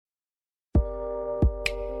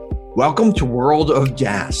Welcome to World of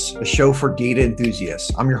DaaS, a show for data enthusiasts.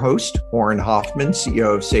 I'm your host, Warren Hoffman,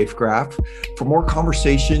 CEO of SafeGraph. For more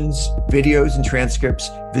conversations, videos, and transcripts,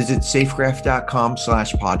 visit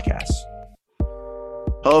safegraph.com/podcasts.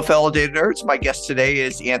 Hello, fellow data nerds. My guest today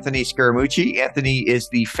is Anthony Scaramucci. Anthony is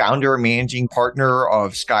the founder and managing partner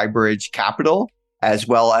of Skybridge Capital, as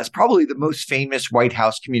well as probably the most famous White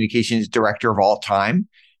House communications director of all time.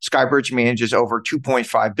 Skybridge manages over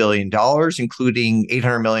 $2.5 billion, including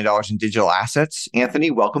 $800 million in digital assets. Anthony,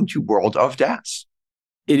 welcome to World of DaaS.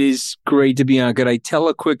 It is great to be on. Could I tell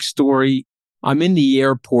a quick story? I'm in the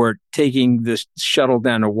airport taking the shuttle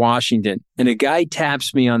down to Washington, and a guy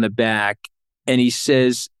taps me on the back, and he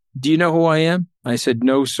says, "Do you know who I am?" I said,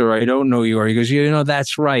 "No, sir, I don't know who you are." He goes,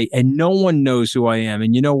 "That's right. And no one knows who I am.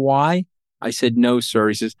 And you know why?" I said, "No, sir."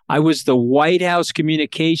 He says, "I was the White House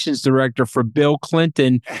communications director for Bill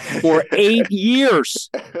Clinton for 8 years."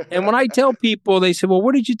 And when I tell people, they say, "Well,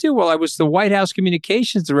 what did you do?" "Well, I was the White House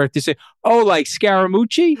communications director." They say, "Oh, like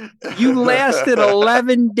Scaramucci? You lasted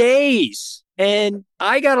 11 days. And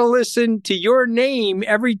I got to listen to your name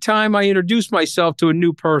every time I introduce myself to a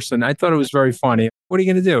new person." I thought it was very funny. What are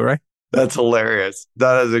you going to do, right? That's hilarious.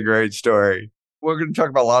 That is a great story. We're going to talk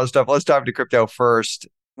about a lot of stuff. Let's dive into crypto first.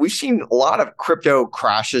 We've seen a lot of crypto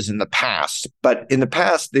crashes in the past, but in the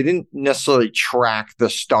past, they didn't necessarily track the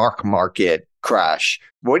stock market crash.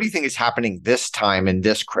 What do you think is happening this time in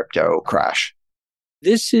this crypto crash?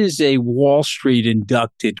 This is a Wall Street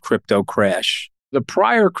inducted crypto crash. The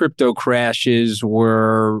prior crypto crashes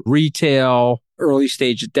were retail, early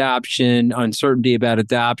stage adoption, uncertainty about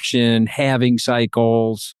adoption, halving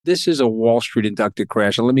cycles. This is a Wall Street inducted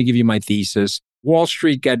crash. And let me give you my thesis. Wall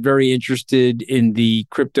Street got very interested in the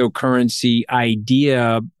cryptocurrency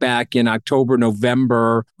idea back in October,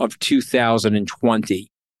 November of 2020.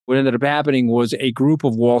 What ended up happening was a group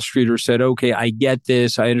of Wall Streeters said, "Okay, I get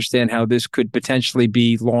this. I understand how this could potentially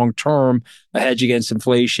be long-term, a hedge against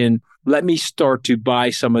inflation. Let me start to buy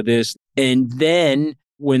some of this." And then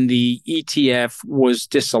when the ETF was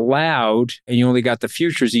disallowed and you only got the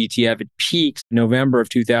futures ETF, it peaked in November of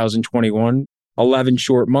 2021, 11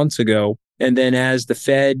 short months ago. And then as the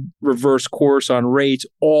Fed reversed course on rates,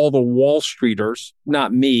 all the Wall Streeters,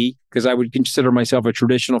 not me, because I would consider myself a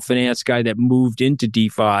traditional finance guy that moved into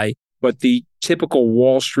DeFi, but the typical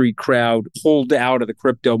Wall Street crowd pulled out of the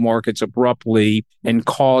crypto markets abruptly and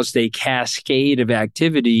caused a cascade of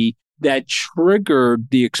activity that triggered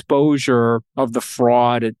the exposure of the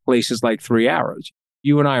fraud at places like Three Arrows.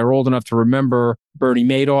 You and I are old enough to remember Bernie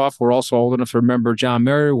Madoff. We're also old enough to remember John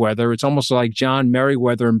Merriweather. It's almost like John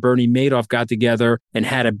Merriweather and Bernie Madoff got together and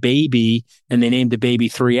had a baby, and they named the baby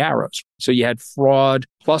Three Arrows. So you had fraud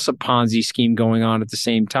plus a Ponzi scheme going on at the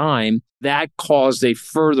same time. That caused a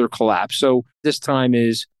further collapse. So this time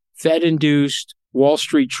is Fed-induced, Wall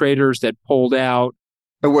Street traders that pulled out.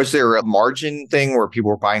 Was there a margin thing where people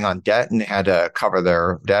were buying on debt and had to cover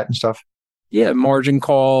their debt and stuff? Yeah, margin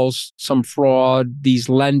calls, some fraud, these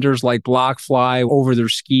lenders like BlockFi over their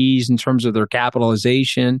skis in terms of their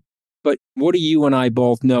capitalization. But what do you and I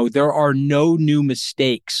both know? There are no new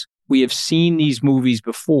mistakes. We have seen these movies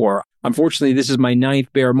before. Unfortunately, this is my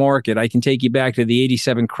ninth bear market. I can take you back to the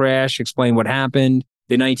 87 crash, explain what happened,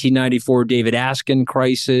 the 1994 David Askin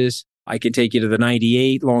crisis. I can take you to the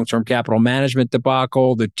 98 long-term capital management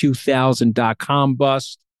debacle, the 2000 dot-com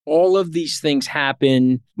bust. All of these things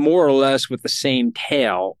happen more or less with the same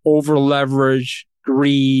tail: over leverage,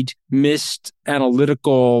 greed, missed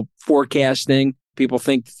analytical forecasting. People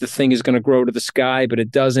think the thing is going to grow to the sky, but it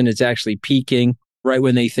doesn't. It's actually peaking. Right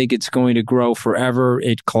when they think it's going to grow forever,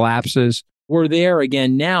 it collapses. We're there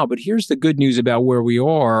again now, but here's the good news about where we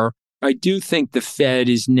are. I do think the Fed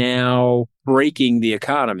is now breaking the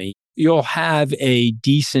economy. You'll have a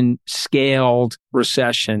decent scaled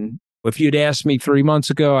recession. If you'd asked me 3 months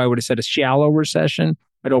ago, I would have said a shallow recession.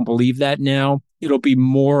 I don't believe that now. It'll be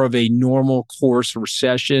more of a normal course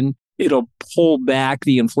recession. It'll pull back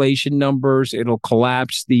the inflation numbers. It'll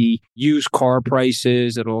collapse the used car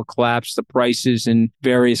prices. It'll collapse the prices in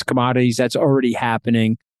various commodities. That's already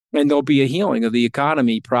happening. And there'll be a healing of the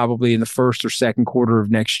economy probably in the first or second quarter of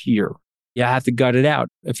next year. You have to gut it out.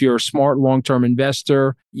 If you're a smart long-term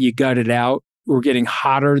investor, you gut it out. We're getting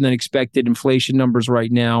hotter than expected inflation numbers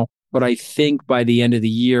right now. But I think by the end of the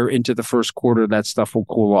year into the first quarter, that stuff will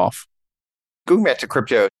cool off. Going back to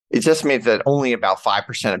crypto, it's estimated that only about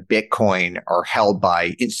 5% of Bitcoin are held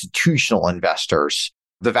by institutional investors.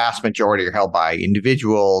 The vast majority are held by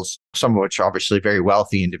individuals, some of which are obviously very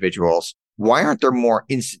wealthy individuals. Why aren't there more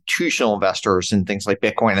institutional investors in things like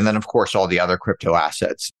Bitcoin? And then, of course, all the other crypto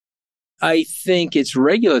assets. I think it's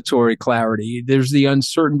regulatory clarity. There's the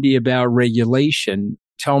uncertainty about regulation.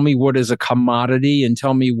 tell me what is a commodity and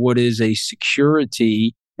tell me what is a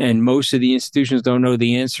security. And most of the institutions don't know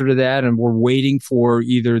the answer to that. And we're waiting for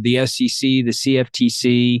either the SEC, the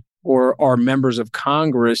CFTC, or our members of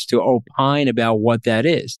Congress to opine about what that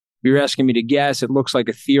is. If you're asking me to guess, it looks like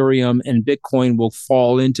Ethereum and Bitcoin will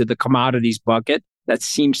fall into the commodities bucket. That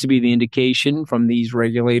seems to be the indication from these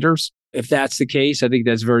regulators. If that's the case, I think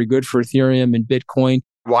that's very good for Ethereum and Bitcoin.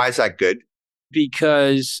 Why is that good?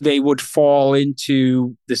 Because they would fall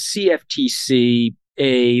into the CFTC,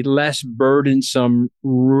 a less burdensome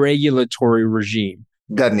regulatory regime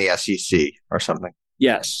Than the SEC or something.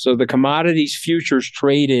 Yes. So the commodities futures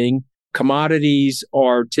trading, commodities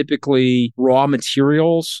are typically raw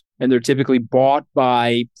materials and they're typically bought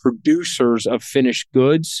by producers of finished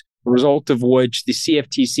goods, the result of which the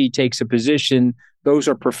CFTC takes a position. Those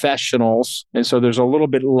are professionals. And so there's a little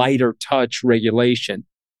bit lighter touch regulation.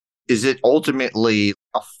 Is it ultimately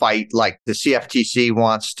a fight like the CFTC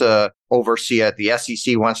wants to oversee it, the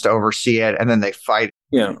SEC wants to oversee it, and then they fight?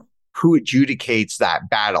 Yeah. Who adjudicates that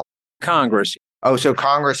battle? Congress. Oh, so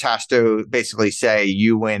Congress has to basically say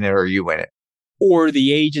you win it or you win it. Or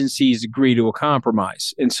the agencies agree to a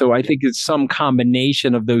compromise. And so I think it's some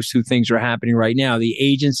combination of those two things are happening right now. The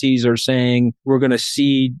agencies are saying we're going to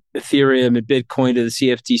cede Ethereum and Bitcoin to the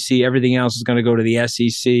CFTC. Everything else is going to go to the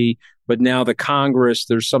SEC. But now the Congress,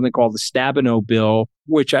 there's something called the Stabenow bill,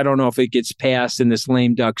 which I don't know if it gets passed in this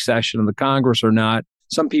lame duck session of the Congress or not.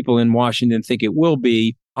 Some people in Washington think it will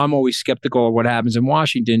be. I'm always skeptical of what happens in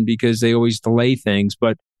Washington because they always delay things.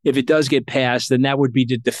 But if it does get passed, then that would be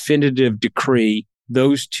the definitive decree.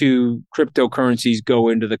 Those two cryptocurrencies go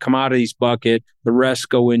into the commodities bucket. The rest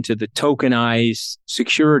go into the tokenized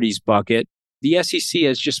securities bucket. The SEC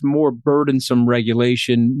has just more burdensome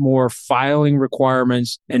regulation, more filing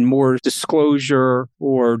requirements, and more disclosure,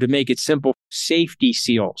 or to make it simple, safety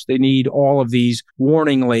seals. They need all of these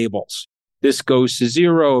warning labels. This goes to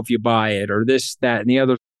zero if you buy it, or this, that, and the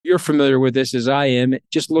other. You're familiar with this as I am.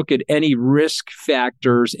 Just look at any risk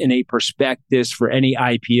factors in a prospectus for any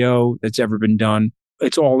IPO that's ever been done.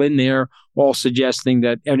 It's all in there, all suggesting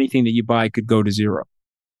that anything that you buy could go to zero.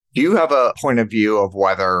 Do you have a point of view of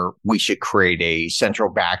whether we should create a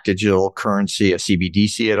central bank digital currency, a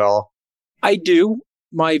CBDC at all? I do.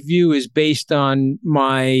 My view is based on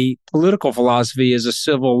my political philosophy as a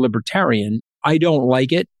civil libertarian. I don't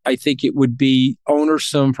like it. I think it would be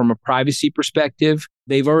onersome from a privacy perspective.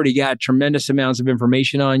 They've already got tremendous amounts of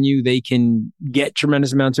information on you. They can get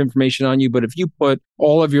tremendous amounts of information on you. But if you put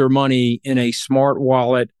all of your money in a smart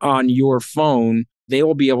wallet on your phone, they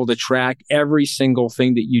will be able to track every single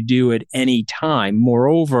thing that you do at any time.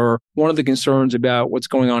 Moreover, one of the concerns about what's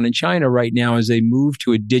going on in China right now is they move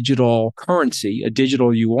to a digital currency, a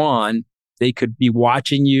digital yuan. They could be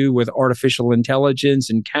watching you with artificial intelligence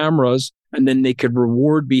and cameras, and then they could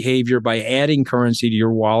reward behavior by adding currency to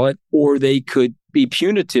your wallet, or they could be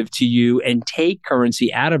punitive to you and take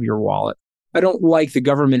currency out of your wallet. I don't like the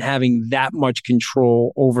government having that much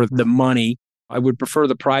control over the money. I would prefer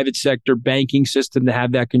the private sector banking system to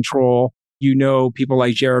have that control. You know, people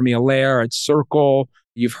like Jeremy Allaire at Circle.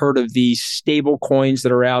 You've heard of these stable coins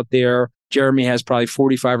that are out there. Jeremy has probably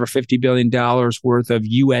 $45 or $50 billion worth of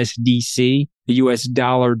USDC, the US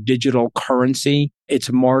dollar digital currency. It's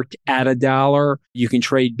marked at $1. You can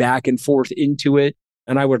trade back and forth into it.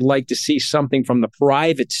 And I would like to see something from the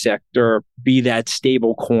private sector be that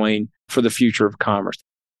stable coin for the future of commerce.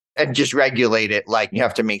 And just regulate it like you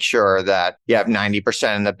have to make sure that you have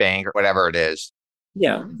 90% in the bank or whatever it is.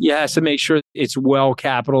 Yeah. You have to make sure it's well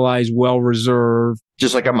capitalized, well reserved.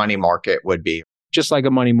 Just like a money market would be. Just like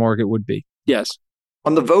a money market would be. Yes.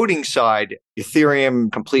 On the voting side,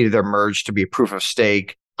 Ethereum completed their merge to be a proof of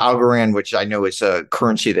stake. Algorand, which I know is a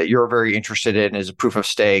currency that you're very interested in, is a proof of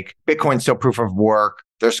stake. Bitcoin's still proof of work.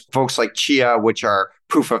 There's folks like Chia, which are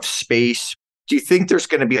proof of space. Do you think there's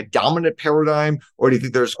going to be a dominant paradigm, or do you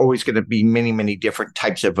think there's always going to be many, many different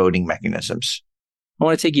types of voting mechanisms? I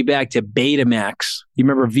want to take you back to Betamax. You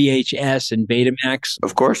remember VHS and Betamax?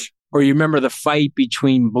 Of course. Or you remember the fight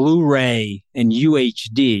between Blu-ray and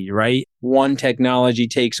UHD, right? One technology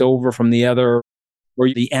takes over from the other, or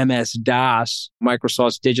the MS-DOS,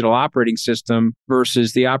 Microsoft's digital operating system,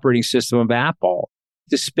 versus the operating system of Apple.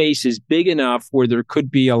 The space is big enough where there could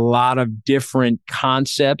be a lot of different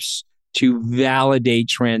concepts to validate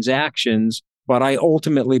transactions, but I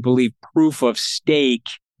ultimately believe proof of stake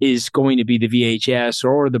is going to be the VHS,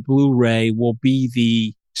 or the Blu-ray will be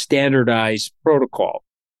the standardized protocol.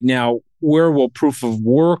 Now, where will proof of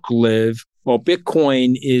work live? Well,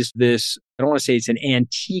 Bitcoin is this, I don't want to say it's an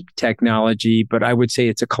antique technology, but I would say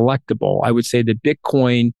it's a collectible. I would say that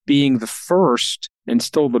Bitcoin, being the first and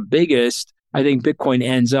still the biggest, I think Bitcoin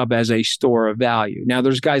ends up as a store of value. Now,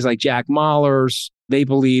 there's guys like Jack Mallers. They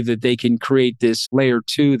believe that they can create this layer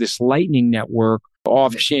 2, this lightning network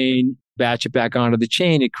off chain, batch it back onto the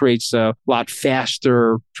chain. It creates a lot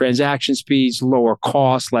faster transaction speeds, lower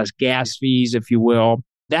costs, less gas fees, if you will.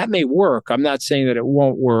 That may work. I'm not saying that it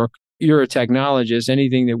won't work. You're a technologist.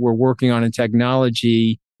 Anything that we're working on in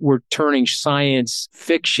technology, we're turning science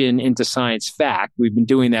fiction into science fact. We've been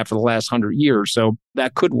doing that for the last 100 years. So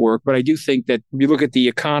that could work. But I do think that if you look at the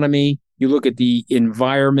economy, you look at the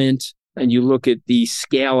environment, and you look at the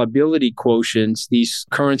scalability quotients, these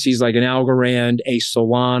currencies like an Algorand, a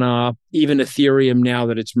Solana, even Ethereum now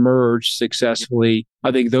that it's merged successfully,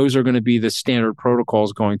 I think those are going to be the standard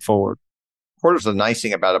protocols going forward. Part of the nice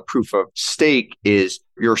thing about a proof of stake is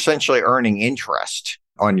you're essentially earning interest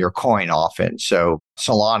on your coin often. So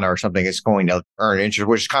Solana or something is going to earn interest,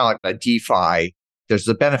 which is kind of like a DeFi. There's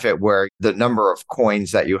the benefit where the number of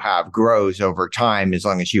coins that you have grows over time as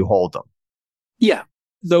long as you hold them. Yeah.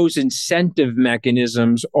 Those incentive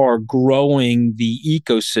mechanisms are growing the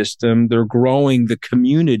ecosystem. They're growing the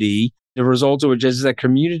community. The result of which is that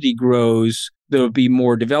community grows, there'll be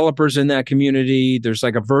more developers in that community. There's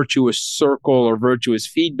like a virtuous circle or virtuous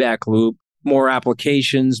feedback loop, more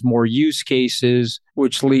applications, more use cases,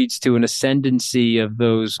 which leads to an ascendancy of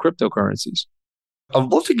those cryptocurrencies.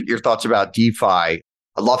 I'd love to get your thoughts about DeFi.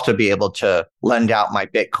 I'd love to be able to lend out my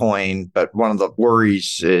Bitcoin, but one of the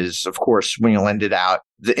worries is, of course, when you lend it out,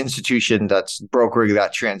 the institution that's brokering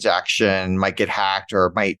that transaction might get hacked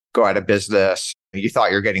or might go out of business. You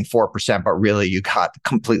thought you're getting 4%, but really you got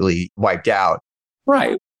completely wiped out.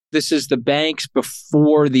 Right. This is the banks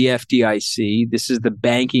before the FDIC. This is the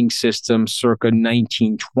banking system circa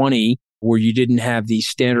 1920, where you didn't have these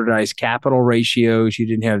standardized capital ratios. You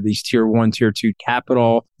didn't have these tier 1, tier 2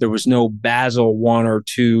 capital. There was no Basel 1 or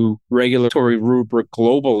 2 regulatory rubric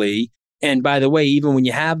globally. And by the way, even when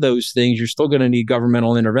you have those things, you're still going to need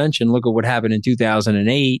governmental intervention. Look at what happened in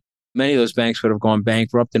 2008. Many of those banks would have gone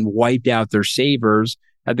bankrupt and wiped out their savers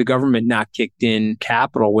had the government not kicked in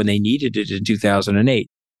capital when they needed it in 2008.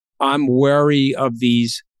 I'm wary of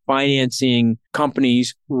these financing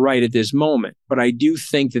companies right at this moment, but I do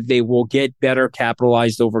think that they will get better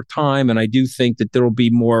capitalized over time. And I do think that there will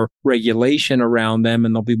be more regulation around them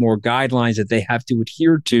and there'll be more guidelines that they have to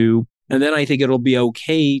adhere to. And then I think it'll be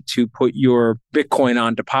okay to put your Bitcoin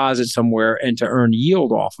on deposit somewhere and to earn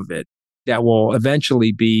yield off of it. That will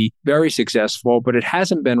eventually be very successful, but it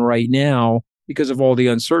hasn't been right now because of all the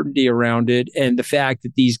uncertainty around it and the fact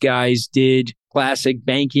that these guys did classic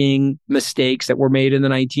banking mistakes that were made in the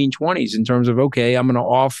 1920s in terms of, okay, I'm going to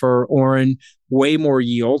offer Oren way more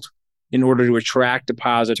yield in order to attract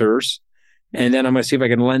depositors. And then I'm going to see if I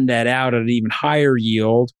can lend that out at an even higher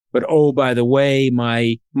yield. But oh, by the way,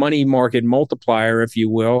 my money market multiplier, if you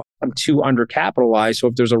will, I'm too undercapitalized. So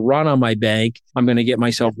if there's a run on my bank, I'm going to get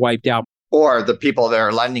myself wiped out. Or the people that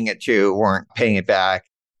are lending it to weren't paying it back.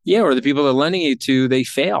 Yeah, or the people they're lending it to, they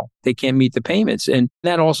fail. They can't meet the payments. And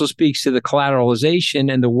that also speaks to the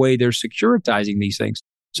collateralization and the way they're securitizing these things.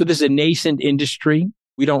 So this is a nascent industry.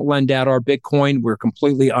 We don't lend out our Bitcoin. We're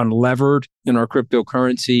completely unlevered in our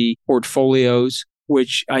cryptocurrency portfolios,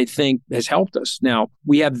 which I think has helped us. Now,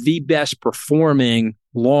 we have the best performing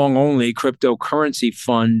long-only cryptocurrency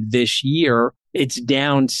fund this year. It's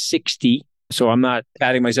down 60. So I'm not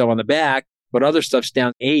patting myself on the back, but other stuff's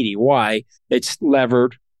down 80. Why? It's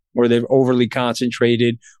levered, or they're overly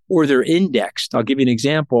concentrated, or they're indexed. I'll give you an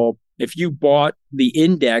example. If you bought the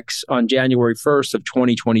index on January 1st of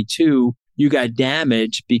 2022, you got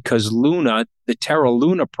damaged because Luna, the Terra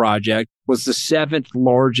Luna project, was the 7th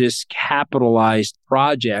largest capitalized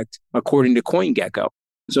project according to CoinGecko.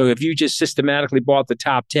 So if you just systematically bought the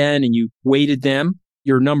top 10 and you weighted them,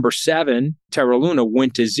 your number 7, Terra Luna,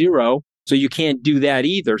 went to 0. So you can't do that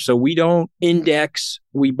either. So we don't index.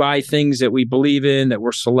 We buy things that we believe in, that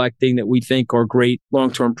we're selecting, that we think are great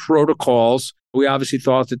long-term protocols. We obviously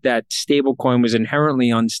thought that that stablecoin was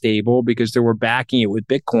inherently unstable because they were backing it with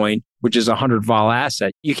Bitcoin, which is a 100 vol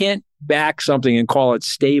asset. You can't back something and call it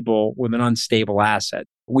stable with an unstable asset.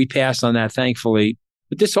 We passed on that, thankfully.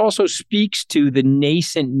 But this also speaks to the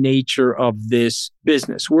nascent nature of this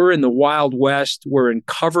business. We're in the Wild West. We're in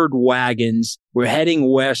covered wagons. We're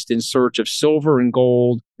heading west in search of silver and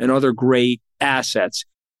gold and other great assets.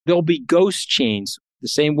 There'll be ghost chains. The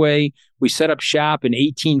same way we set up shop in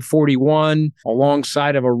 1841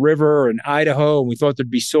 alongside of a river in Idaho, and we thought there'd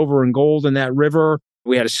be silver and gold in that river.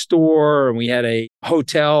 We had a store and we had a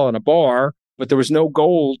hotel and a bar, but there was no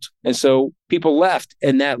gold. And so people left,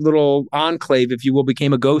 and that little enclave, if you will,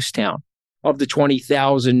 became a ghost town. Of the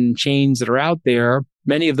 20,000 chains that are out there,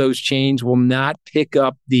 Many of those chains will not pick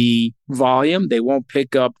up the volume. They won't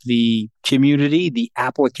pick up the community, the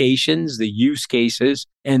applications, the use cases,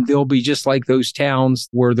 and they'll be just like those towns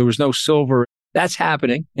where there was no silver. That's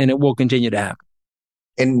happening, and it will continue to happen.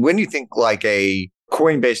 And when you think like a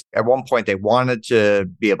Coinbase, at one point, they wanted to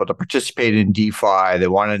be able to participate in DeFi. They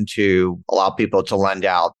wanted to allow people to lend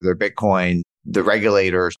out their Bitcoin. The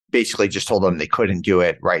regulators basically just told them they couldn't do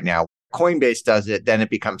it right now. Coinbase does it, then it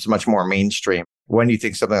becomes much more mainstream. When do you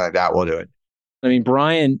think something like that will do it? I mean,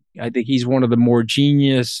 Brian, I think he's one of the more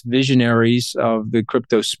genius visionaries of the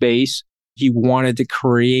crypto space. He wanted to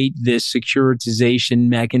create this securitization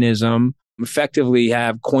mechanism, effectively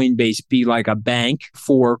have Coinbase be like a bank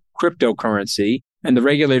for cryptocurrency. And the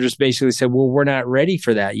regulators basically said, well, we're not ready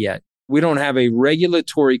for that yet. We don't have a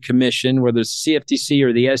regulatory commission, whether it's CFTC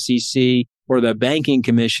or the SEC or the banking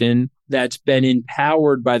commission, that's been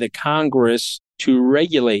empowered by the Congress to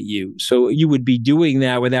regulate you. So you would be doing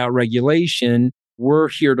that without regulation. We're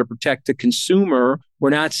here to protect the consumer. We're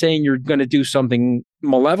not saying you're going to do something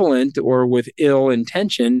malevolent or with ill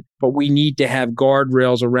intention, but we need to have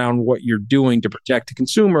guardrails around what you're doing to protect the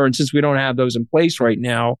consumer. And since we don't have those in place right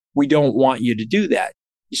now, we don't want you to do that.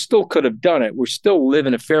 You still could have done it. We still live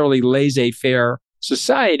in a fairly laissez-faire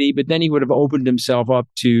society, but then he would have opened himself up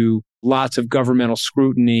to lots of governmental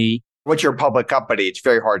scrutiny. Once you're a public company, it's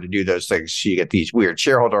very hard to do those things. You get these weird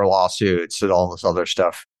shareholder lawsuits and all this other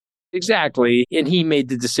stuff. Exactly. And he made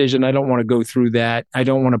the decision, I don't want to go through that. I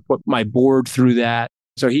don't want to put my board through that.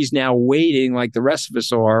 So he's now waiting, like the rest of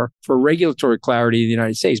us are, for regulatory clarity in the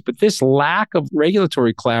United States. But this lack of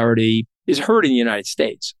regulatory clarity is hurting the United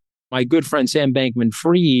States. My good friend Sam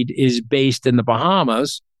Bankman-Fried is based in the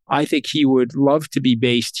Bahamas. I think he would love to be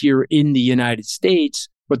based here in the United States,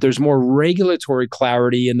 but there's more regulatory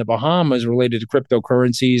clarity in the Bahamas related to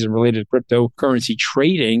cryptocurrencies and related to cryptocurrency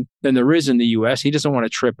trading than there is in the US. He doesn't want to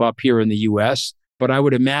trip up here in the US. But I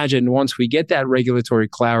would imagine once we get that regulatory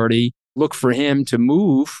clarity, look for him to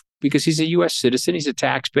move because he's a US citizen. He's a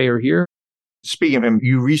taxpayer here. Speaking of him,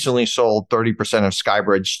 you recently sold 30% of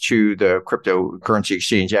Skybridge to the cryptocurrency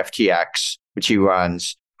exchange FTX, which he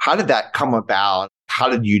runs. How did that come about? How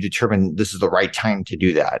did you determine this is the right time to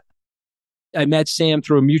do that? I met Sam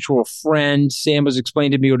through a mutual friend. Sam was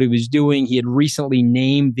explaining to me what he was doing. He had recently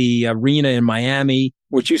named the arena in Miami,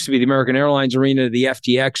 which used to be the American Airlines Arena, the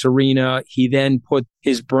FTX Arena. He then put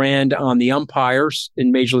his brand on the umpires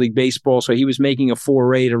in Major League Baseball. So he was making a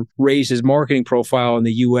foray to raise his marketing profile in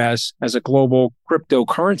the U.S. as a global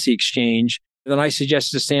cryptocurrency exchange. And then I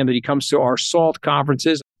suggested to Sam that he comes to our SALT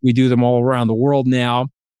conferences. We do them all around the world now.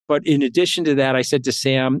 But in addition to that, I said to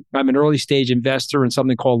Sam, I'm an early stage investor in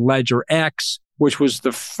something called LedgerX, which was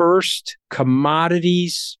the first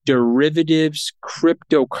commodities, derivatives,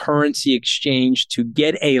 cryptocurrency exchange to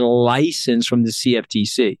get a license from the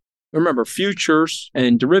CFTC. Remember, futures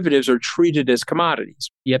and derivatives are treated as commodities.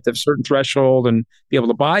 You have to have a certain threshold and be able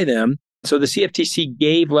to buy them. So the CFTC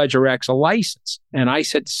gave LedgerX a license. And I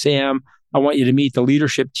said to Sam, I want you to meet the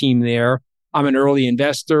leadership team there. I'm an early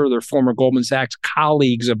investor. They're former Goldman Sachs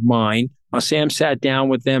colleagues of mine. Sam sat down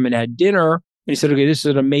with them and had dinner. And he said, okay, this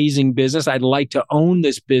is an amazing business. I'd like to own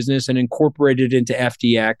this business and incorporate it into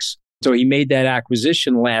FTX. So he made that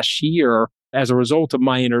acquisition last year. As a result of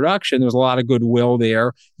my introduction, there was a lot of goodwill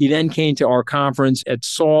there. He then came to our conference at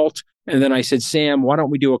SALT. And then I said, Sam, why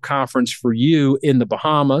don't we do a conference for you in the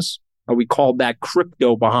Bahamas? We called that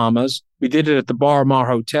Crypto Bahamas. We did it at the Bar Mar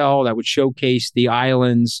Hotel that would showcase the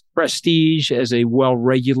island's prestige as a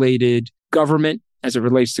well-regulated government as it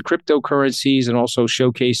relates to cryptocurrencies and also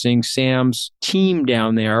showcasing Sam's team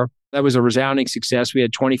down there. That was a resounding success. We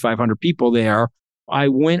had 2,500 people there. I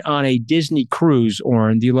went on a Disney cruise,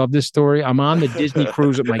 Oren. Do you love this story? I'm on the Disney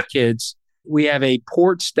cruise with my kids. We have a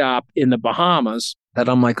port stop in the Bahamas that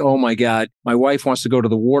I'm like, oh my God, my wife wants to go to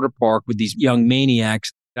the water park with these young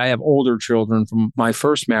maniacs. I have older children from my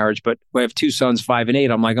first marriage, but I have two sons, 5 and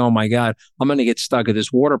 8. I'm like, oh my God, I'm going to get stuck at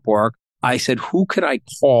this water park. I said, who could I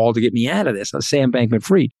call to get me out of this? Sam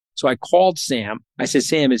Bankman-Fried. So I called Sam. I said,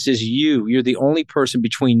 Sam, it's just you. You're the only person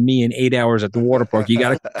between me and 8 hours at the water park. You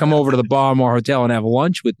got to come over to the Bar Mar Hotel and have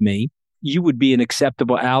lunch with me. You would be an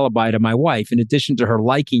acceptable alibi to my wife. In addition to her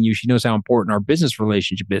liking you, she knows how important our business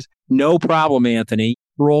relationship is. No problem, Anthony.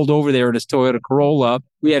 Rolled over there in his Toyota Corolla.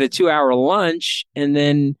 We had a 2-hour lunch, and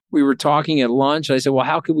then we were talking at lunch. I said, well,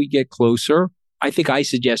 how could we get closer? I think I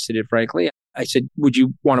suggested it, frankly. I said, would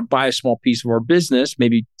you want to buy a small piece of our business,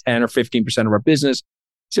 maybe 10 or 15% of our business?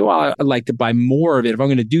 He said, well, I'd like to buy more of it. If I'm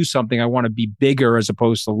going to do something, I want to be bigger as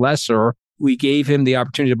opposed to lesser. We gave him the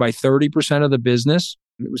opportunity to buy 30% of the business.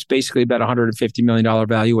 It was basically about $150 million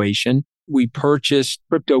valuation. We purchased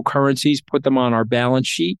cryptocurrencies, put them on our balance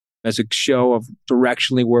sheet as a show of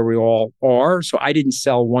directionally where we all are. So I didn't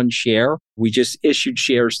sell one share. We just issued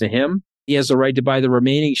shares to him. He has the right to buy the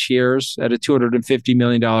remaining shares at a $250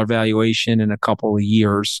 million valuation in a couple of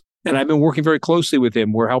years. And I've been working very closely with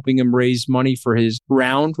him. We're helping him raise money for his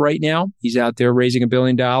round right now. He's out there raising $1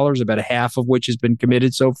 billion, about a half of which has been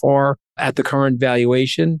committed so far at the current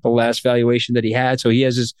valuation, the last valuation that he had. So he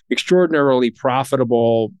has this extraordinarily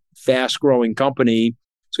profitable, fast-growing company.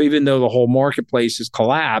 So even though the whole marketplace has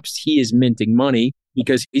collapsed, he is minting money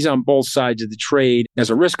because he's on both sides of the trade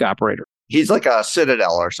as a risk operator. He's like a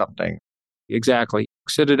Citadel or something. Exactly.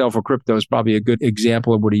 Citadel for crypto is probably a good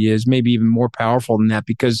example of what he is, maybe even more powerful than that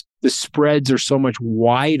because the spreads are so much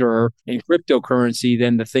wider in cryptocurrency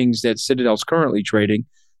than the things that Citadel's currently trading.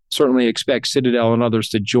 Certainly expect Citadel and others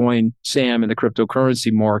to join Sam in the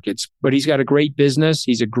cryptocurrency markets. But he's got a great business.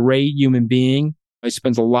 He's a great human being. He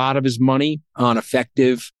spends a lot of his money on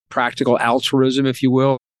effective, practical altruism, if you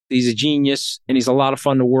will. He's a genius and he's a lot of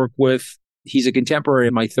fun to work with. He's a contemporary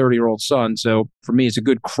of my 30-year-old son. So for me, it's a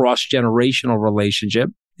good cross-generational relationship.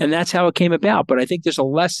 And that's how it came about. But I think there's a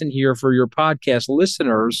lesson here for your podcast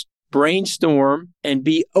listeners. Brainstorm and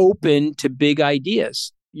be open to big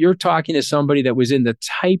ideas. You're talking to somebody that was in the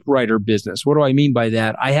typewriter business. What do I mean by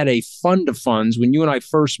that? I had a fund of funds. When you and I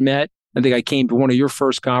first met, I think I came to one of your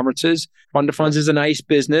first conferences. Fund of funds is a nice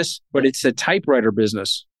business, but it's a typewriter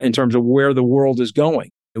business in terms of where the world is going.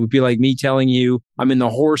 It would be like me telling you I'm in the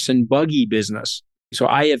horse and buggy business. So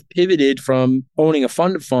I have pivoted from owning a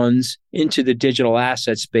fund of funds into the digital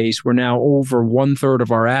asset space where now over 1/3 of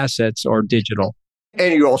our assets are digital.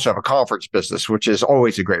 And you also have a conference business, which is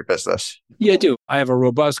always a great business. Yeah, I do. I have a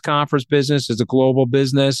robust conference business. It's a global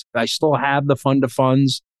business. I still have the fund of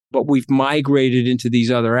funds, but we've migrated into these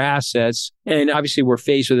other assets. And obviously we're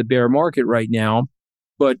faced with a bear market right now.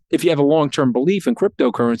 But if you have a long-term belief in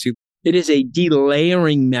cryptocurrency, it is a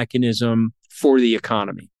delayering mechanism for the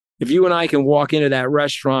economy. If you and I can walk into that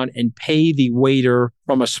restaurant and pay the waiter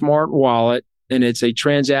from a smart wallet, and it's a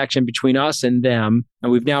transaction between us and them,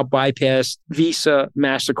 and we've now bypassed Visa,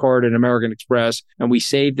 MasterCard, and American Express, and we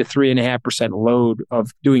saved the 3.5% load of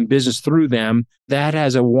doing business through them, that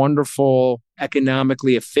has a wonderful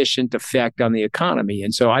economically efficient effect on the economy.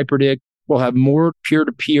 And so I predict we'll have more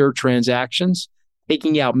peer-to-peer transactions,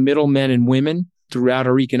 taking out middlemen and women throughout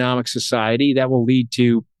our economic society. That will lead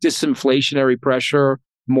to disinflationary pressure,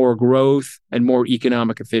 more growth, and more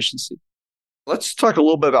economic efficiency. Let's talk a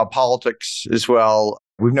little bit about politics as well.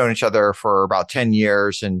 We've known each other for about 10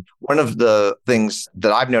 years. And one of the things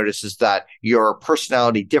that I've noticed is that your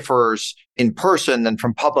personality differs in person than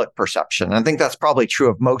from public perception. I think that's probably true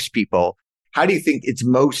of most people. How do you think it's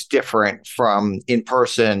most different from in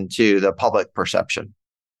person to the public perception?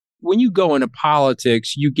 When you go into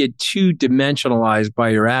politics, you get two-dimensionalized by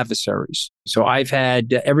your adversaries. So I've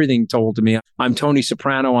had everything told to me. I'm Tony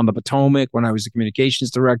Soprano on the Potomac when I was the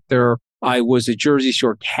communications director. I was a Jersey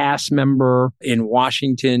Shore cast member in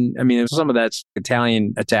Washington. I mean, some of that's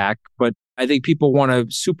Italian attack, but I think people want to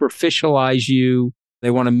superficialize you.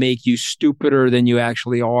 They want to make you stupider than you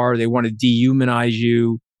actually are. They want to dehumanize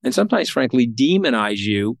you and sometimes, frankly, demonize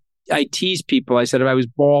you. I tease people. I said if I was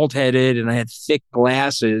bald-headed and I had thick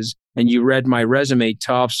glasses and you read my resume,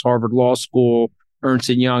 Tufts, Harvard Law School, Ernst &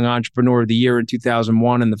 Young Entrepreneur of the Year in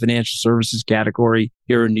 2001 in the financial services category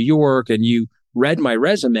here in New York, and you read my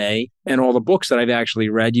resume and all the books that I've actually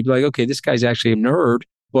read, you'd be like, okay, this guy's actually a nerd.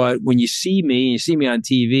 But when you see me on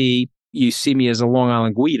TV, you see me as a Long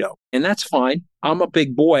Island Guido. And that's fine. I'm a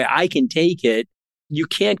big boy. I can take it. You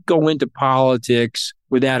can't go into politics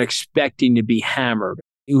without expecting to be hammered.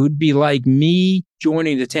 It would be like me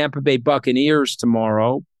joining the Tampa Bay Buccaneers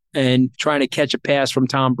tomorrow and trying to catch a pass from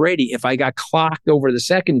Tom Brady. If I got clocked over the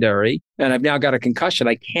secondary and I've now got a concussion,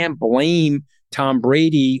 I can't blame Tom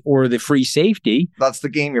Brady or the free safety. That's the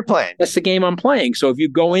game you're playing. That's the game I'm playing. So if you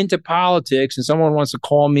go into politics and someone wants to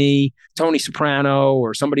call me Tony Soprano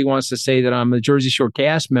or somebody wants to say that I'm a Jersey Shore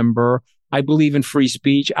cast member, I believe in free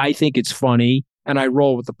speech. I think it's funny and I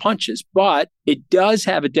roll with the punches. But it does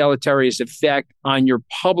have a deleterious effect on your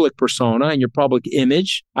public persona and your public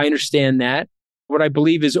image. I understand that. What I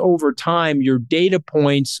believe is over time, your data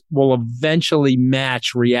points will eventually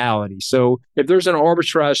match reality. So if there's an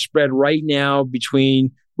arbitrage spread right now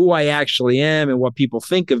between who I actually am and what people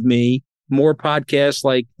think of me, more podcasts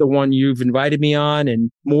like the one you've invited me on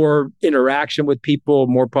and more interaction with people,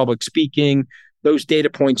 more public speaking, those data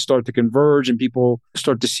points start to converge and people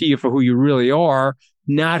start to see you for who you really are,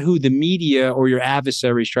 not who the media or your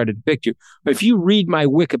adversaries try to depict you. But if you read my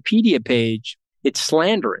Wikipedia page, it's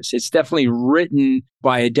slanderous. It's definitely written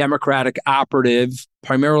by a Democratic operative,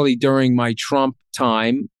 primarily during my Trump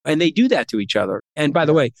time. And they do that to each other. And by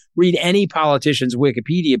the way, read any politician's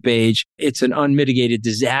Wikipedia page. It's an unmitigated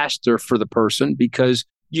disaster for the person because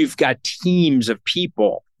you've got teams of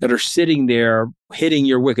people that are sitting there hitting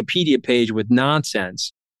your Wikipedia page with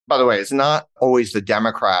nonsense. By the way, it's not always the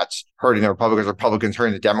Democrats hurting the Republicans, Republicans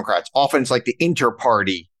hurting the Democrats. Often it's like the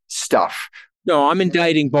inter-party stuff. No, I'm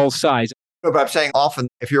indicting both sides. No, but I'm saying often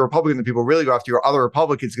if you're a Republican, the people really go after your other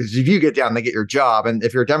Republicans because if you get down, they get your job. And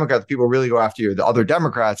if you're a Democrat, the people really go after you, the other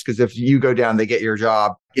Democrats, because if you go down, they get your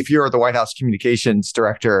job. If you're the White House communications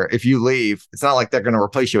director, if you leave, it's not like they're going to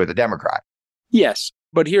replace you with a Democrat. Yes,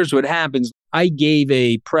 but here's what happens. I gave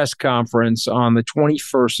a press conference on the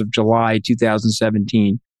 21st of July,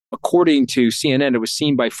 2017. According to CNN, it was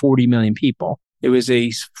seen by 40 million people. It was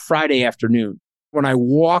a Friday afternoon. When I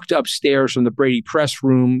walked upstairs from the Brady press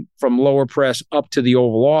room, from lower press up to the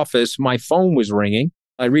Oval Office, my phone was ringing.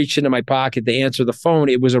 I reached into my pocket to answer the phone.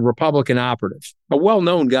 It was a Republican operative, a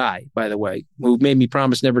well-known guy, by the way, who made me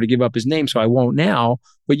promise never to give up his name, so I won't now,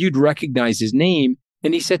 but you'd recognize his name.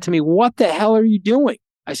 And he said to me, "What the hell are you doing?"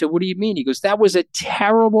 I said, "What do you mean?" He goes, "That was a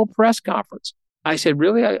terrible press conference." I said,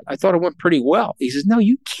 "Really? I thought it went pretty well." He says, "No,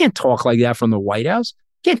 you can't talk like that from the White House.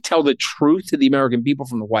 You can't tell the truth to the American people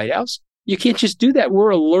from the White House. You can't just do that. We're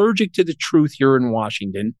allergic to the truth here in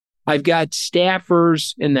Washington." I've got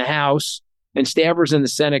staffers in the House and staffers in the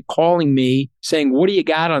Senate calling me saying, "What do you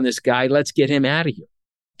got on this guy? Let's get him out of here."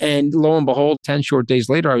 And lo and behold, 10 short days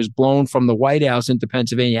later, I was blown from the White House into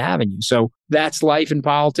Pennsylvania Avenue. So that's life in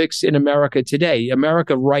politics in America today.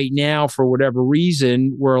 America right now, for whatever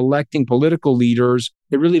reason, we're electing political leaders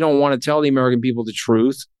that really don't want to tell the American people the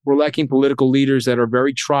truth. We're electing political leaders that are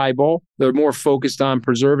very tribal. They're more focused on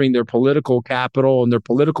preserving their political capital and their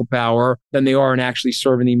political power than they are in actually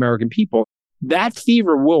serving the American people. That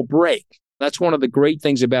fever will break. That's one of the great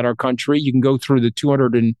things about our country. You can go through the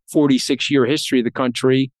 246-year history of the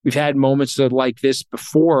country. We've had moments like this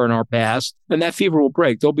before in our past, and that fever will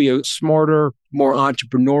break. There'll be a smarter, more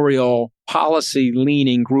entrepreneurial,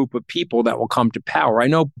 policy-leaning group of people that will come to power. I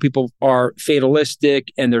know people are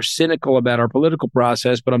fatalistic and they're cynical about our political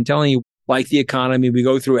process, but I'm telling you, like the economy, we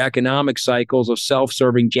go through economic cycles of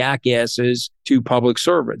self-serving jackasses to public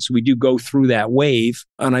servants. We do go through that wave,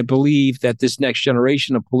 and I believe that this next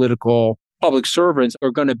generation of public servants are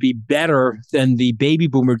going to be better than the baby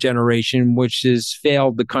boomer generation, which has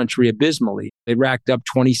failed the country abysmally. They racked up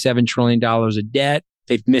 $27 trillion of debt.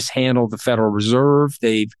 They've mishandled the Federal Reserve.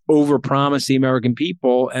 They've overpromised the American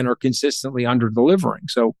people and are consistently under-delivering.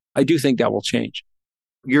 So I do think that will change.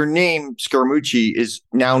 Your name, Scaramucci, is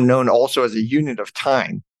now known also as a unit of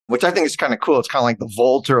time, which I think is kind of cool. It's kind of like the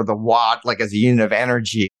volt or the watt, like as a unit of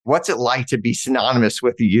energy. What's it like to be synonymous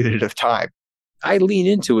with the unit of time? I lean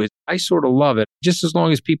into it. I sort of love it. Just as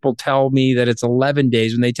long as people tell me that it's 11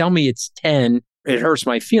 days, when they tell me it's 10, it hurts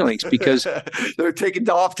my feelings because they're taking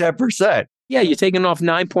off 10%. Yeah, you're taking off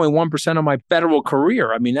 9.1% of my federal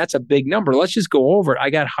career. I mean, that's a big number. Let's just go over it. I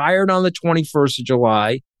got hired on the 21st of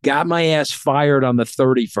July, got my ass fired on the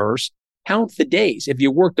 31st. Count the days. If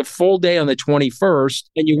you worked a full day on the 21st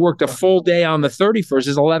and you worked a full day on the 31st,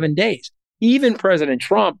 is 11 days. Even President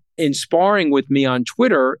Trump, in sparring with me on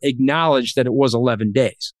Twitter, acknowledged that it was 11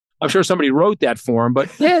 days. I'm sure somebody wrote that for him, but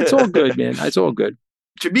yeah, it's all good, man. It's all good.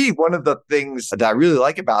 To me, one of the things that I really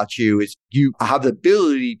like about you is you have the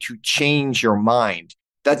ability to change your mind.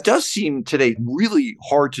 That does seem today really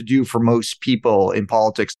hard to do for most people in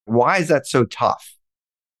politics. Why is that so tough?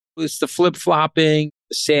 It's the flip-flopping.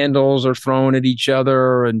 The sandals are thrown at each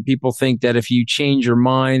other, and people think that if you change your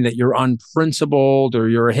mind that you're unprincipled or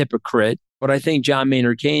you're a hypocrite. But I think John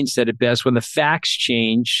Maynard Keynes said it best: when the facts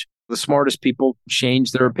change, the smartest people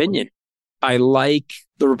change their opinion. I like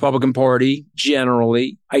the Republican Party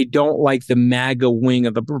generally. I don't like the MAGA wing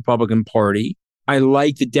of the Republican Party. I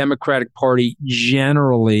like the Democratic Party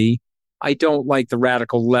generally. I don't like the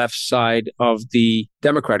radical left side of the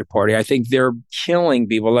Democratic Party. I think they're killing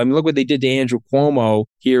people. I mean, look what they did to Andrew Cuomo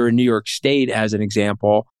here in New York State as an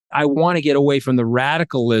example. I want to get away from the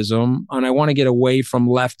radicalism, and I want to get away from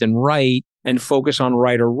left and right and focus on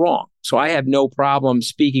right or wrong. So I have no problem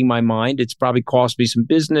speaking my mind. It's probably cost me some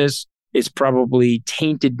business. It's probably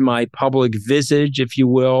tainted my public visage, if you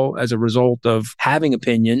will, as a result of having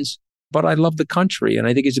opinions. But I love the country. And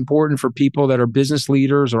I think it's important for people that are business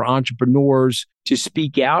leaders or entrepreneurs to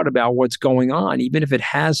speak out about what's going on, even if it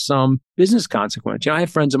has some business consequence. You know, I have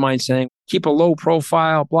friends of mine saying, keep a low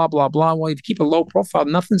profile, blah, blah, blah. Well, if you keep a low profile,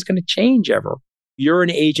 nothing's going to change ever. You're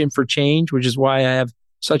an agent for change, which is why I have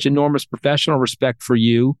such enormous professional respect for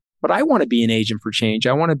you. But I want to be an agent for change.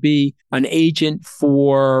 I want to be an agent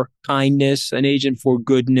for kindness, an agent for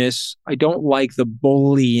goodness. I don't like the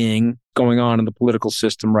bullying going on in the political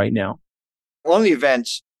system right now. One of the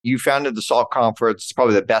events, you founded the SALT Conference, it's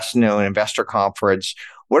probably the best known investor conference.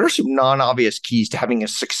 What are some non-obvious keys to having a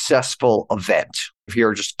successful event? If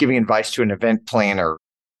you're just giving advice to an event planner.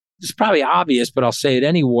 It's probably obvious, but I'll say it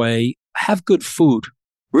anyway. Have good food.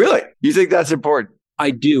 Really? You think that's important?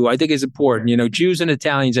 I do. I think it's important. You know, Jews and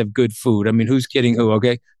Italians have good food. I mean, who's kidding who?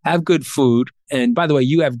 Okay. Have good food. And by the way,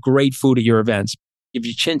 you have great food at your events. If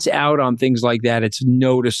you chintz out on things like that, it's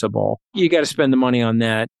noticeable. You got to spend the money on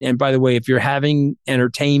that. And by the way, if you're having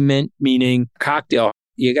entertainment, meaning cocktail,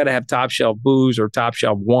 you got to have top shelf booze or top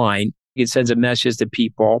shelf wine. It sends a message to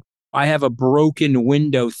people. I have a broken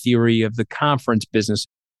window theory of the conference business.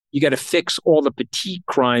 You got to fix all the petite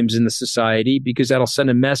crimes in the society because that'll send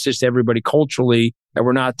a message to everybody culturally that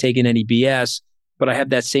we're not taking any BS. But I have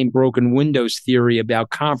that same broken windows theory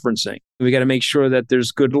about conferencing. We got to make sure that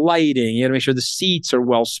there's good lighting. You got to make sure the seats are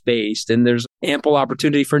well spaced and there's ample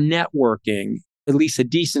opportunity for networking, at least a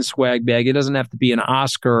decent swag bag. It doesn't have to be an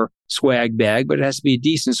Oscar swag bag, but it has to be a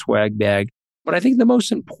decent swag bag. But I think the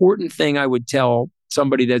most important thing I would tell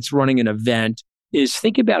somebody that's running an event is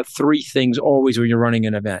think about three things always when you're running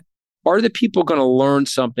an event. Are the people going to learn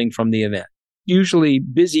something from the event? Usually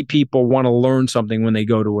busy people want to learn something when they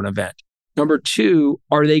go to an event. Number two,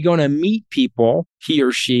 are they going to meet people, he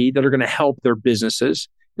or she, that are going to help their businesses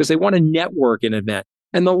because they want to network an event?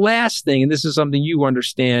 And the last thing, and this is something you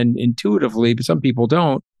understand intuitively, but some people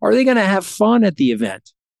don't, are they going to have fun at the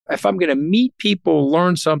event? If I'm going to meet people,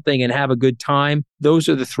 learn something, and have a good time, those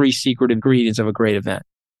are the three secret ingredients of a great event.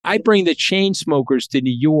 I bring the chain smokers to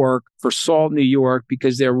New York for SALT New York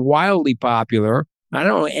because they're wildly popular. I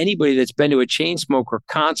don't know anybody that's been to a chain smoker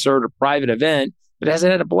concert or private event that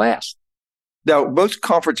hasn't had a blast. Now, most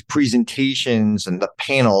conference presentations and the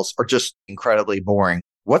panels are just incredibly boring.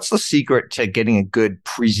 What's the secret to getting a good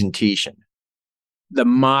presentation? The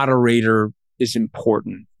moderator is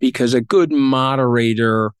important because a good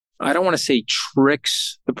moderator, I don't want to say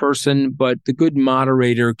tricks the person, but the good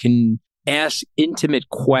moderator can ask intimate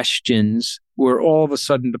questions where all of a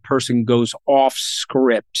sudden the person goes off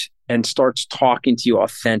script and starts talking to you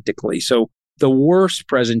authentically. So the worst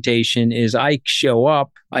presentation is I show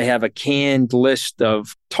up, I have a canned list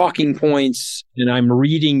of talking points, and I'm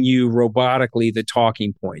reading you robotically the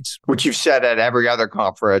talking points. Which you've said at every other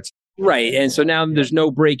conference. Right. And so now there's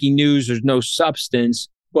no breaking news, there's no substance,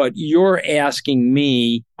 but you're asking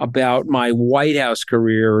me about my White House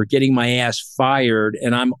career or getting my ass fired,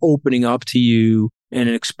 and I'm opening up to you and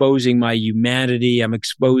exposing my humanity. I'm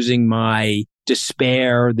exposing my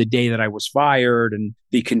despair the day that I was fired and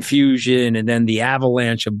the confusion and then the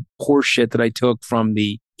avalanche of horseshit that I took from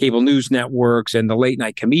the cable news networks and the late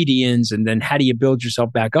night comedians. And then how do you build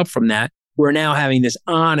yourself back up from that? We're now having this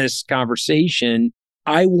honest conversation.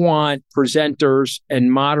 I want presenters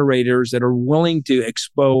and moderators that are willing to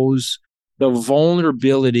expose the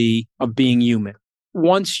vulnerability of being human.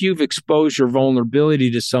 Once you've exposed your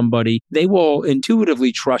vulnerability to somebody, they will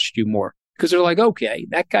intuitively trust you more. Because they're like, okay,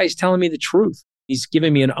 that guy's telling me the truth. He's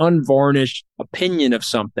giving me an unvarnished opinion of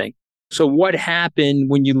something. So what happened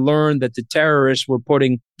when you learned that the terrorists were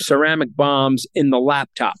putting ceramic bombs in the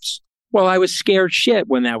laptops? Well, I was scared shit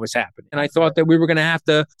when that was happening. And I thought that we were going to have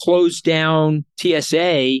to close down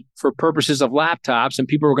TSA for purposes of laptops and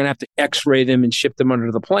people were going to have to x-ray them and ship them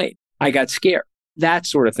under the plane. I got scared. That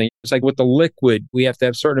sort of thing. It's like with the liquid. We have to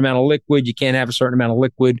have a certain amount of liquid. You can't have a certain amount of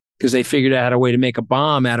liquid because they figured out a way to make a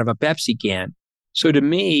bomb out of a Pepsi can. So to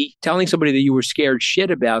me, telling somebody that you were scared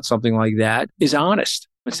shit about something like that is honest.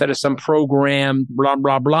 Instead of some program, blah,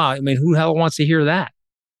 blah, blah. I mean, who the hell wants to hear that?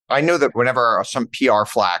 I know that whenever some PR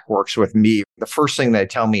flack works with me, the first thing they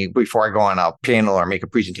tell me before I go on a panel or make a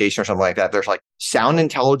presentation or something like that, there's like, sound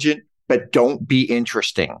intelligent, but don't be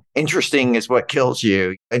interesting. Interesting is what kills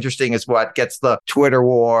you. Interesting is what gets the Twitter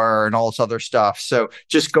war and all this other stuff. So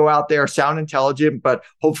just go out there, sound intelligent, but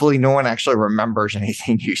hopefully no one actually remembers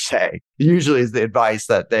anything you say. Usually is the advice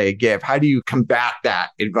that they give. How do you combat that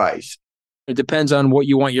advice? It depends on what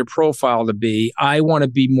you want your profile to be. I want to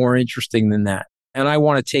be more interesting than that. And I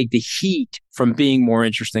want to take the heat from being more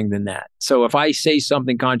interesting than that. So if I say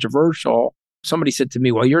something controversial, somebody said to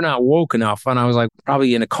me, well, you're not woke enough. And I was like,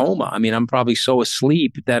 probably in a coma. I mean, I'm probably so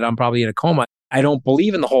asleep that I'm probably in a coma. I don't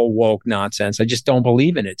believe in the whole woke nonsense. I just don't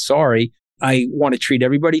believe in it. Sorry. I want to treat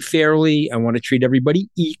everybody fairly. I want to treat everybody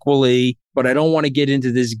equally, but I don't want to get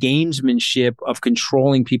into this gamesmanship of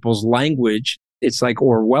controlling people's language. It's like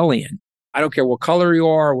Orwellian. I don't care what color you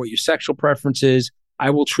are, what your sexual preference is. I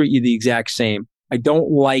will treat you the exact same. I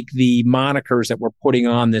don't like the monikers that we're putting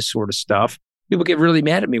on this sort of stuff. People get really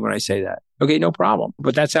mad at me when I say that. Okay, no problem.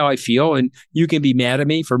 But that's how I feel. And you can be mad at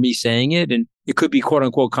me for me saying it. And it could be quote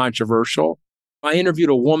unquote controversial. I interviewed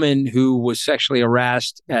a woman who was sexually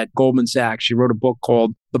harassed at Goldman Sachs. She wrote a book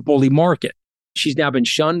called The Bully Market. She's now been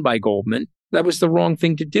shunned by Goldman. That was the wrong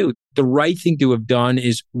thing to do. The right thing to have done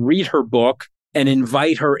is read her book and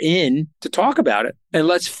invite her in to talk about it. And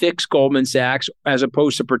let's fix Goldman Sachs as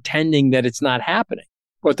opposed to pretending that it's not happening.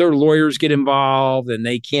 But their lawyers get involved and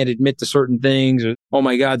they can't admit to certain things. Or, oh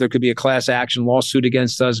my God, there could be a class action lawsuit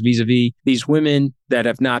against us vis-a-vis these women that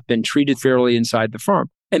have not been treated fairly inside the firm.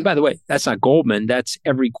 And by the way, that's not Goldman. That's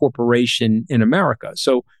every corporation in America.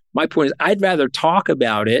 So my point is, I'd rather talk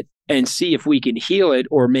about it and see if we can heal it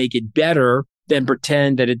or make it better than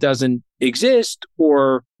pretend that it doesn't exist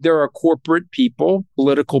or there are corporate people,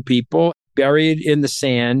 political people buried in the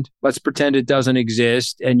sand. Let's pretend it doesn't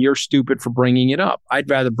exist and you're stupid for bringing it up. I'd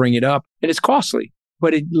rather bring it up, and it's costly,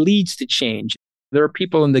 but it leads to change. There are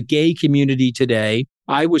people in the gay community today.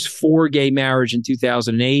 I was for gay marriage in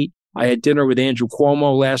 2008. I had dinner with Andrew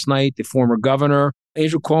Cuomo last night, the former governor.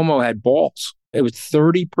 Andrew Cuomo had balls. It was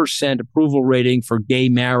 30% approval rating for gay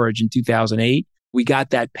marriage in 2008. We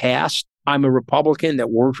got that passed. I'm a Republican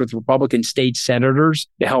that worked with Republican state senators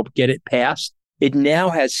to help get it passed. It now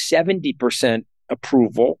has 70%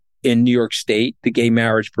 approval in New York State, the gay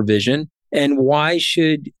marriage provision. And why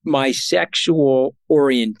should my sexual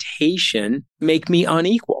orientation make me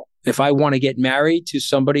unequal? If I want to get married to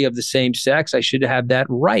somebody of the same sex, I should have that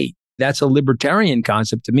right. That's a libertarian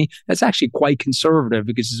concept to me. That's actually quite conservative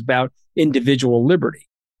because it's about individual liberty.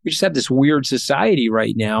 We just have this weird society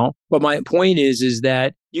right now. But my point is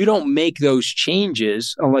that you don't make those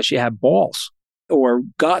changes unless you have balls or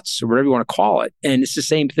guts or whatever you want to call it. And it's the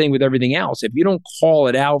same thing with everything else. If you don't call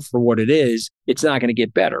it out for what it is, it's not going to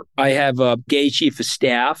get better. I have a gay chief of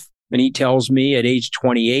staff, and he tells me at age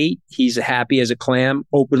 28, he's happy as a clam,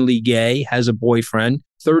 openly gay, has a boyfriend.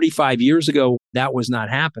 35 years ago, that was not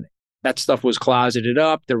happening. That stuff was closeted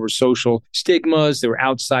up. There were social stigmas. They were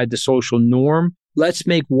outside the social norm. Let's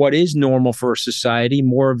make what is normal for a society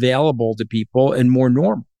more available to people and more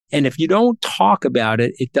normal. And if you don't talk about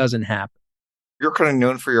it, it doesn't happen. You're kind of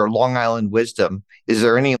known for your Long Island wisdom. Is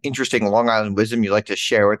there any interesting Long Island wisdom you'd like to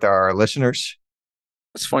share with our listeners?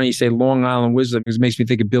 It's funny you say Long Island wisdom because it makes me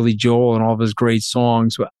think of Billy Joel and all of his great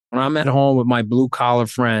songs. When I'm at home with my blue collar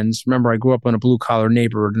friends, remember I grew up in a blue collar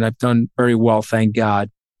neighborhood and I've done very well, thank God.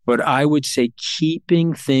 But I would say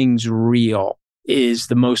keeping things real is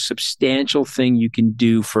the most substantial thing you can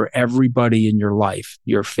do for everybody in your life,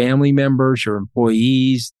 your family members, your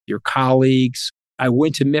employees, your colleagues. I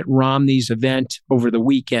went to Mitt Romney's event over the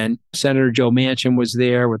weekend. Senator Joe Manchin was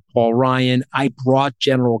there with Paul Ryan. I brought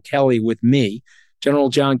General Kelly with me. General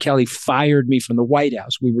John Kelly fired me from the White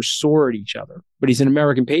House. We were sore at each other, but he's an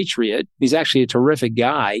American patriot. He's actually a terrific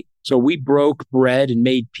guy. So we broke bread and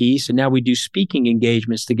made peace. And now we do speaking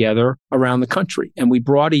engagements together around the country. And we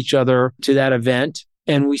brought each other to that event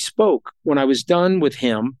and we spoke. When I was done with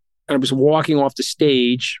him and I was walking off the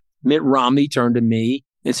stage, Mitt Romney turned to me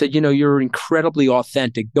and said, you know, you're incredibly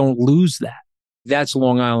authentic. Don't lose that. That's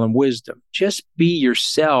Long Island wisdom. Just be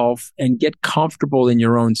yourself and get comfortable in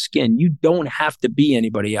your own skin. You don't have to be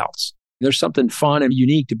anybody else. There's something fun and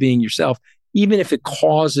unique to being yourself. Even if it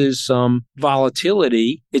causes some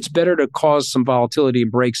volatility, it's better to cause some volatility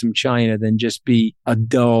and break some china than just be a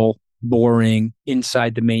dull, boring,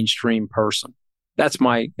 inside the mainstream person. That's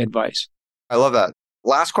my advice. I love that.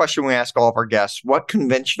 Last question we ask all of our guests. What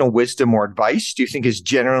conventional wisdom or advice do you think is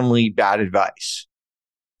generally bad advice?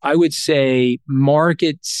 I would say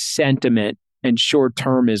market sentiment and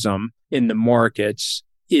short-termism in the markets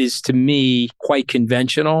is, to me, quite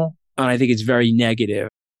conventional, and I think it's very negative.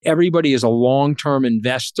 Everybody is a long-term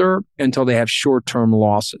investor until they have short-term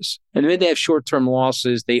losses. And when they have short-term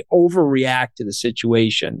losses, they overreact to the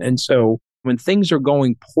situation. And so when things are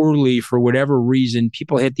going poorly for whatever reason,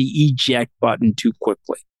 people hit the eject button too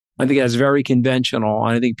quickly. I think that's very conventional.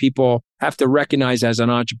 And I think people have to recognize as an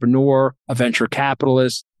entrepreneur, a venture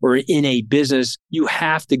capitalist, or in a business, you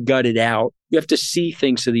have to gut it out. You have to see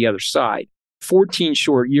things to the other side. 14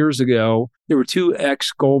 short years ago, there were two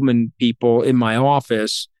ex-Goldman people in my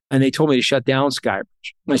office, and they told me to shut down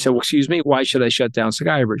Skybridge. And I said, well, excuse me, why should I shut down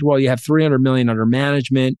Skybridge? Well, you have $300 million under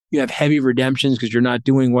management. You have heavy redemptions because you're not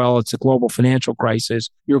doing well. It's a global financial crisis.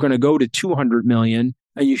 You're going to go to $200 million,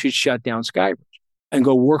 and you should shut down Skybridge and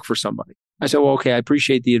go work for somebody. I said, well, okay, I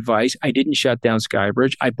appreciate the advice. I didn't shut down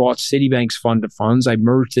Skybridge. I bought Citibank's fund of funds. I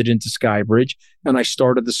merged it into Skybridge, and I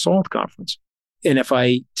started the SALT conference. And if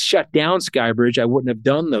I shut down Skybridge, I wouldn't have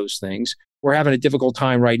done those things. we're having a difficult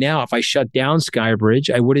time right now. If I shut down Skybridge,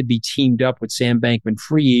 I wouldn't be teamed up with Sam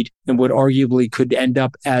Bankman-Fried and what arguably could end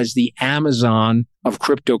up as the Amazon of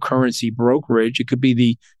cryptocurrency brokerage. It could be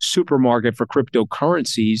the supermarket for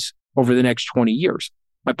cryptocurrencies over the next 20 years.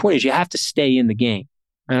 My point is you have to stay in the game.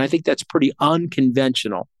 And I think that's pretty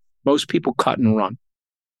unconventional. Most people cut and run.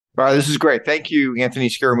 All right, this is great. Thank you, Anthony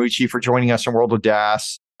Scaramucci, for joining us on World of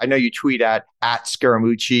DaaS. I know you tweet at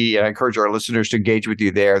Scaramucci, and I encourage our listeners to engage with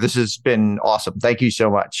you there. This has been awesome. Thank you so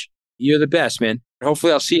much. You're the best, man.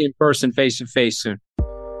 Hopefully I'll see you in person, face to face soon.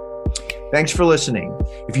 Thanks for listening.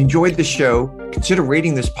 If you enjoyed the show, consider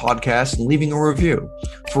rating this podcast and leaving a review.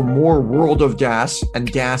 For more World of DaaS, and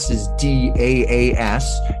DaaS is DAAS,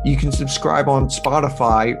 you can subscribe on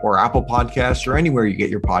Spotify or Apple Podcasts or anywhere you get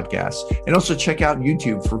your podcasts. And also check out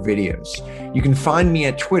YouTube for videos. You can find me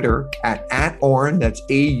at Twitter at Auren, that's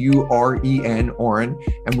AUREN, Auren,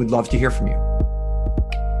 and we'd love to hear from you.